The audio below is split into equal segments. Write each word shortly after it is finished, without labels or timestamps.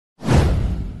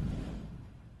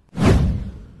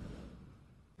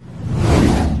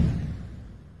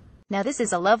Now this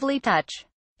is a lovely touch.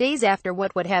 Days after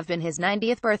what would have been his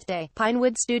 90th birthday,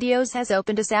 Pinewood Studios has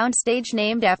opened a soundstage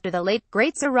named after the late,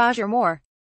 great Sir Roger Moore.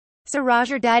 Sir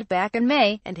Roger died back in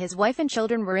May, and his wife and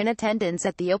children were in attendance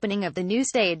at the opening of the new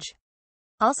stage.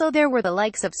 Also there were the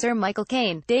likes of Sir Michael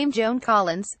Caine, Dame Joan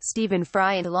Collins, Stephen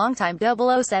Fry and longtime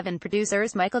 007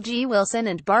 producers Michael G. Wilson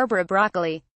and Barbara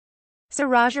Broccoli. Sir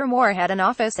Roger Moore had an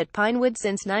office at Pinewood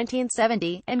since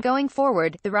 1970, and going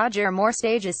forward, the Roger Moore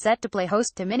stage is set to play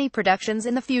host to many productions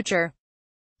in the future.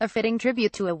 A fitting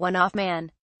tribute to a one-off man.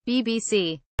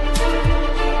 BBC.